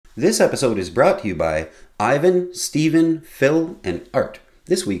This episode is brought to you by Ivan, Steven, Phil, and Art,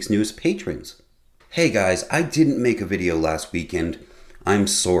 this week's newest patrons. Hey guys, I didn't make a video last weekend. I'm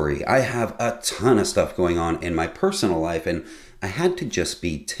sorry. I have a ton of stuff going on in my personal life, and I had to just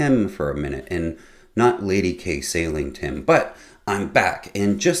be Tim for a minute, and not Lady K sailing Tim. But I'm back,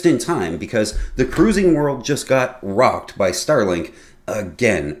 and just in time, because the cruising world just got rocked by Starlink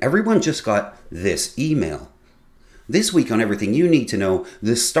again. Everyone just got this email. This week on Everything You Need to Know,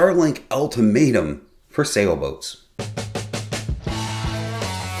 the Starlink Ultimatum for sailboats.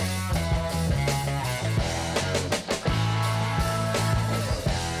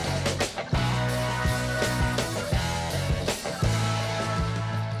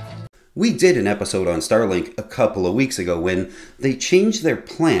 We did an episode on Starlink a couple of weeks ago when they changed their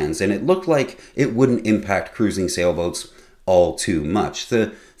plans and it looked like it wouldn't impact cruising sailboats all too much.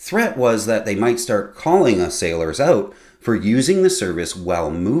 The threat was that they might start calling us sailors out for using the service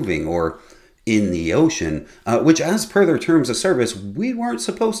while moving or in the ocean, which as per their terms of service, we weren't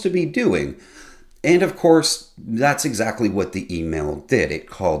supposed to be doing. And of course, that's exactly what the email did. It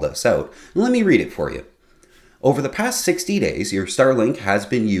called us out. Let me read it for you. Over the past 60 days, your Starlink has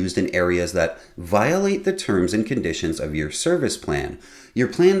been used in areas that violate the terms and conditions of your service plan. Your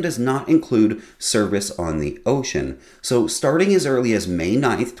plan does not include service on the ocean. So starting as early as May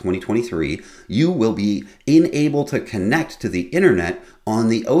 9th, 2023, you will be unable to connect to the internet on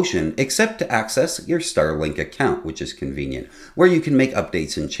the ocean except to access your Starlink account, which is convenient, where you can make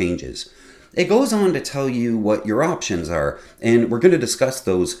updates and changes. It goes on to tell you what your options are, and we're going to discuss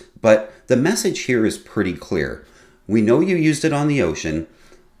those, but the message here is pretty clear. We know you used it on the ocean.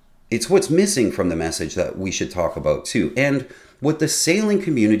 It's what's missing from the message that we should talk about too, and what the sailing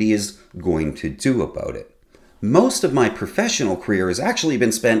community is going to do about it. Most of my professional career has actually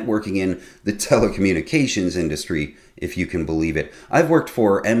been spent working in the telecommunications industry, if you can believe it. I've worked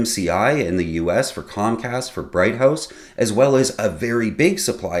for MCI in the US, for Comcast, for Bright House, as well as a very big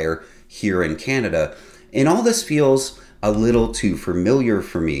supplier here in Canada. And all this feels a little too familiar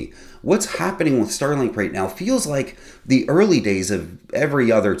for me. What's happening with Starlink right now feels like the early days of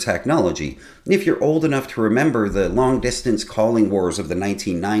every other technology. If you're old enough to remember the long-distance calling wars of the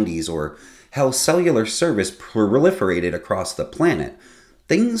 1990s or how cellular service proliferated across the planet,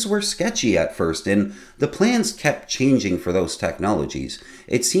 things were sketchy at first and the plans kept changing for those technologies.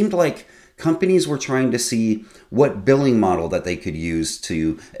 It seemed like companies were trying to see what billing model that they could use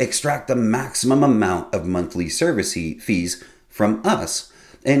to extract the maximum amount of monthly service fees from us.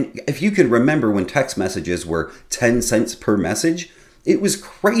 And if you could remember when text messages were 10 cents per message, it was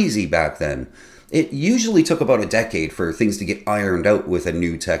crazy back then. It usually took about a decade for things to get ironed out with a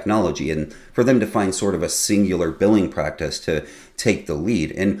new technology and for them to find sort of a singular billing practice to take the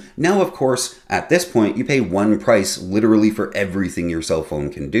lead. And now, of course, at this point, you pay one price literally for everything your cell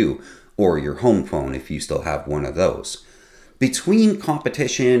phone can do, or your home phone if you still have one of those. Between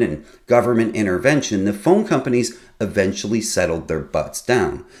competition and government intervention, the phone companies eventually settled their butts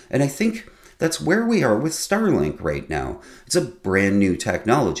down. And I think that's where we are with Starlink right now. It's a brand new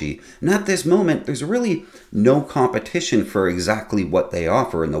technology. And at this moment, there's really no competition for exactly what they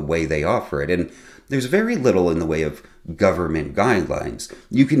offer and the way they offer it. And there's very little in the way of government guidelines.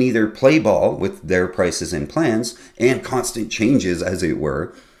 You can either play ball with their prices and plans and constant changes, as it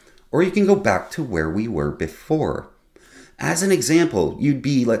were, or you can go back to where we were before. As an example, you'd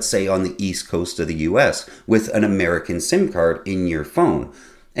be, let's say, on the east coast of the US with an American SIM card in your phone,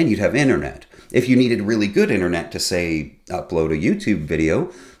 and you'd have internet. If you needed really good internet to, say, upload a YouTube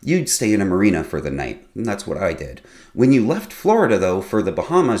video, you'd stay in a marina for the night. And that's what I did. When you left Florida, though, for the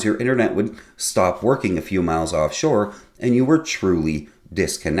Bahamas, your internet would stop working a few miles offshore, and you were truly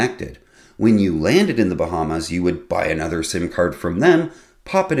disconnected. When you landed in the Bahamas, you would buy another SIM card from them,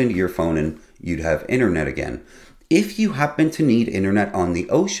 pop it into your phone, and you'd have internet again. If you happen to need internet on the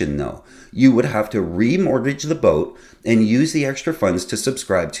ocean, though, you would have to remortgage the boat and use the extra funds to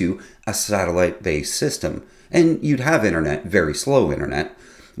subscribe to a satellite-based system. And you'd have internet, very slow internet.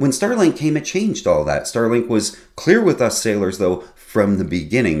 When Starlink came, it changed all that. Starlink was clear with us sailors, though, from the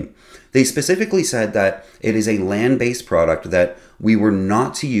beginning. They specifically said that it is a land-based product that we were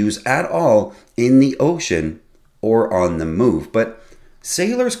not to use at all in the ocean or on the move. But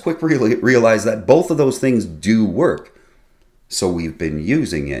sailors quickly realized that both of those things do work, so we've been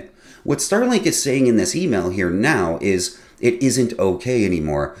using it. What Starlink is saying in this email here now is it isn't okay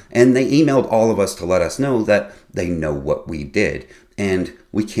anymore, and they emailed all of us to let us know that they know what we did, and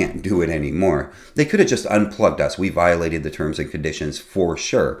we can't do it anymore. They could have just unplugged us. We violated the terms and conditions for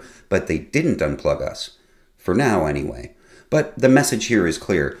sure, but they didn't unplug us. For now, anyway. But the message here is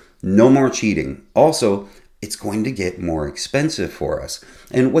clear. No more cheating. Also, it's going to get more expensive for us.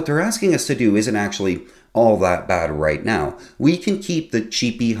 And what they're asking us to do isn't actually all that bad right now. We can keep the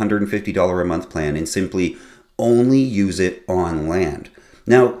cheapy $150 a month plan and simply only use it on land.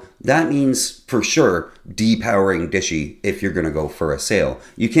 Now, that means for sure depowering Dishy if you're going to go for a sail.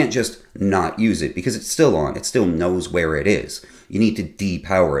 You can't just not use it because it's still on. It still knows where it is. You need to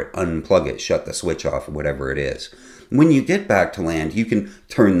depower it, unplug it, shut the switch off, whatever it is. When you get back to land, you can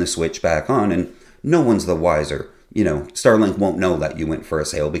turn the switch back on and no one's the wiser. Starlink won't know that you went for a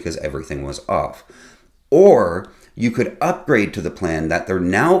sail because everything was off. Or you could upgrade to the plan that they're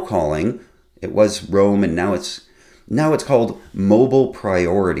now calling, it was Roam and now it's called Mobile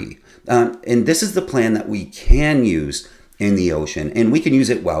Priority. And this is the plan that we can use in the ocean, and we can use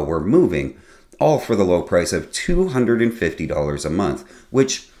it while we're moving, all for the low price of $250 a month,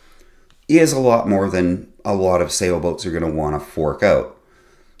 which is a lot more than a lot of sailboats are going to want to fork out.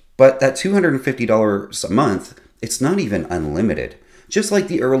 But that $250 a month, it's not even unlimited. Just like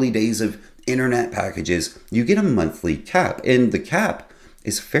the early days of internet packages, you get a monthly cap, and the cap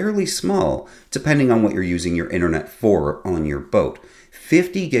is fairly small depending on what you're using your internet for on your boat.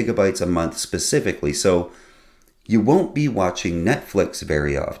 50 gigabytes a month specifically, so you won't be watching Netflix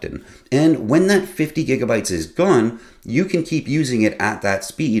very often. And when that 50 gigabytes is gone, you can keep using it at that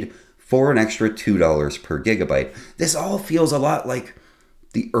speed for an extra $2 per gigabyte. This all feels a lot like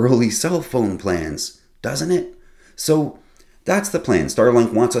the early cell phone plans, doesn't it? So that's the plan.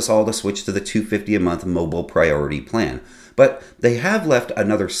 Starlink wants us all to switch to the $250 a month mobile priority plan. But they have left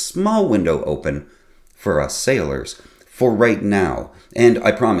another small window open for us sailors for right now. And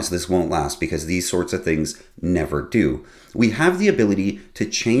I promise this won't last because these sorts of things never do. We have the ability to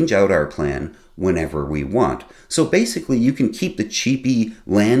change out our plan whenever we want. So basically you can keep the cheapy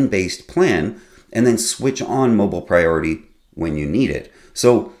land-based plan and then switch on mobile priority when you need it.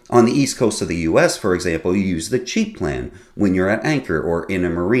 So on the east coast of the US, for example, you use the cheap plan when you're at anchor or in a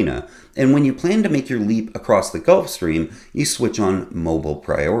marina. And when you plan to make your leap across the Gulf Stream, you switch on mobile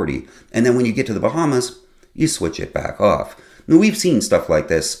priority. And then when you get to the Bahamas, you switch it back off. Now, we've seen stuff like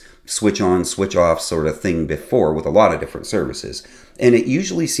this, switch on, switch off sort of thing before with a lot of different services. And it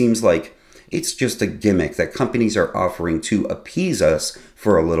usually seems like it's just a gimmick that companies are offering to appease us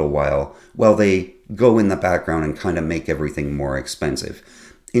for a little while they go in the background and kind of make everything more expensive.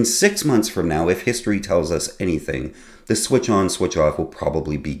 In 6 months from now, if history tells us anything, the switch on, switch off will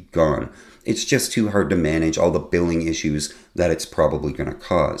probably be gone. It's just too hard to manage all the billing issues that it's probably going to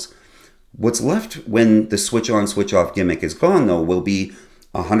cause. What's left when the switch on, switch off gimmick is gone, though, will be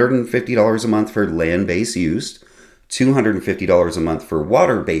 $150 a month for land-based use, $250 a month for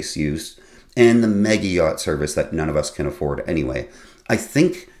water-based use, and the mega yacht service that none of us can afford anyway. I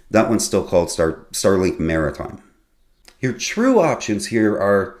think that one's still called Starlink Maritime. Your true options here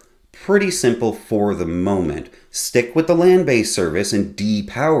are pretty simple for the moment. Stick with the land-based service and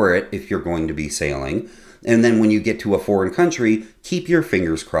depower it if you're going to be sailing. And then when you get to a foreign country, keep your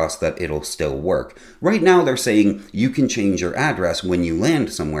fingers crossed that it'll still work. Right now they're saying you can change your address when you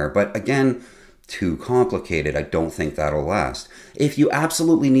land somewhere, but again, too complicated. I don't think that'll last. If you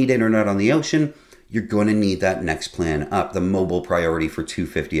absolutely need internet on the ocean, you're going to need that next plan up, the mobile priority for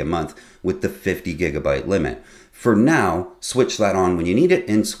 $250 a month with the 50 gigabyte limit. For now, switch that on when you need it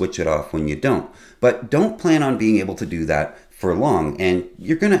and switch it off when you don't. But don't plan on being able to do that for long, and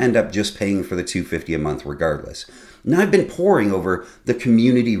you're going to end up just paying for the $250 a month regardless. Now, I've been poring over the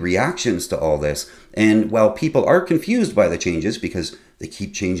community reactions to all this, and while people are confused by the changes because they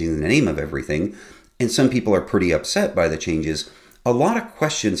keep changing the name of everything, and some people are pretty upset by the changes, a lot of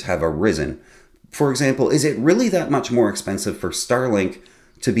questions have arisen. For example, is it really that much more expensive for Starlink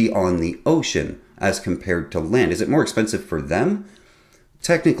to be on the ocean as compared to land? Is it more expensive for them?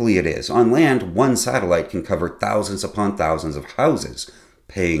 Technically it is. On land, one satellite can cover thousands upon thousands of houses,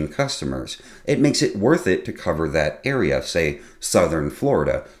 paying customers. It makes it worth it to cover that area, say southern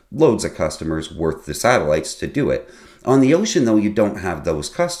Florida. Loads of customers worth the satellites to do it. On the ocean, though, you don't have those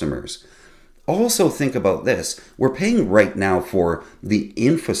customers. Also think about this. We're paying right now for the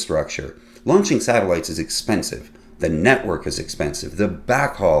infrastructure. Launching satellites is expensive. The network is expensive. The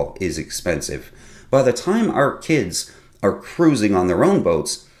backhaul is expensive. By the time our kids are cruising on their own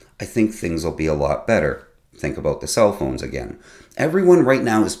boats, I think things will be a lot better. Think about the cell phones again. Everyone right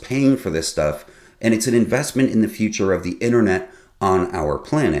now is paying for this stuff, and it's an investment in the future of the internet on our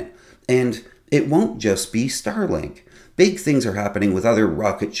planet. And it won't just be Starlink. Big things are happening with other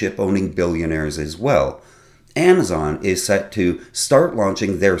rocket ship owning billionaires as well. Amazon is set to start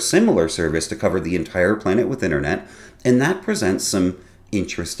launching their similar service to cover the entire planet with internet, and that presents some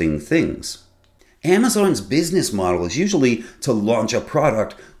interesting things. Amazon's business model is usually to launch a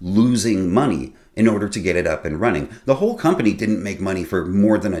product losing money, in order to get it up and running. The whole company didn't make money for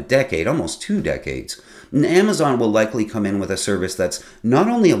more than a decade, almost 2 decades. And Amazon will likely come in with a service that's not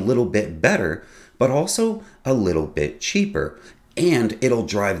only a little bit better, but also a little bit cheaper. And it'll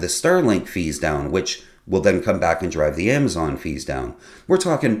drive the Starlink fees down, which will then come back and drive the Amazon fees down. We're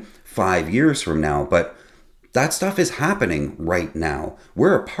talking 5 years from now, but that stuff is happening right now.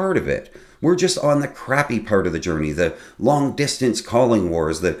 We're a part of it. We're just on the crappy part of the journey, the long-distance calling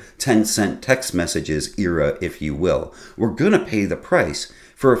wars, the 10-cent text messages era, if you will. We're going to pay the price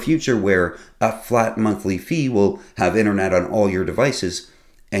for a future where a flat monthly fee will have internet on all your devices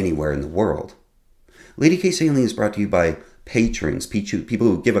anywhere in the world. Lady K Sailing is brought to you by patrons, people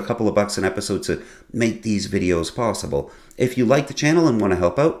who give a couple of bucks an episode to make these videos possible. If you like the channel and want to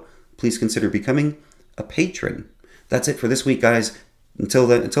help out, please consider becoming a patron. That's it for this week, guys.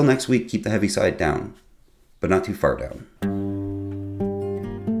 Until next week, keep the heavy side down, but not too far down.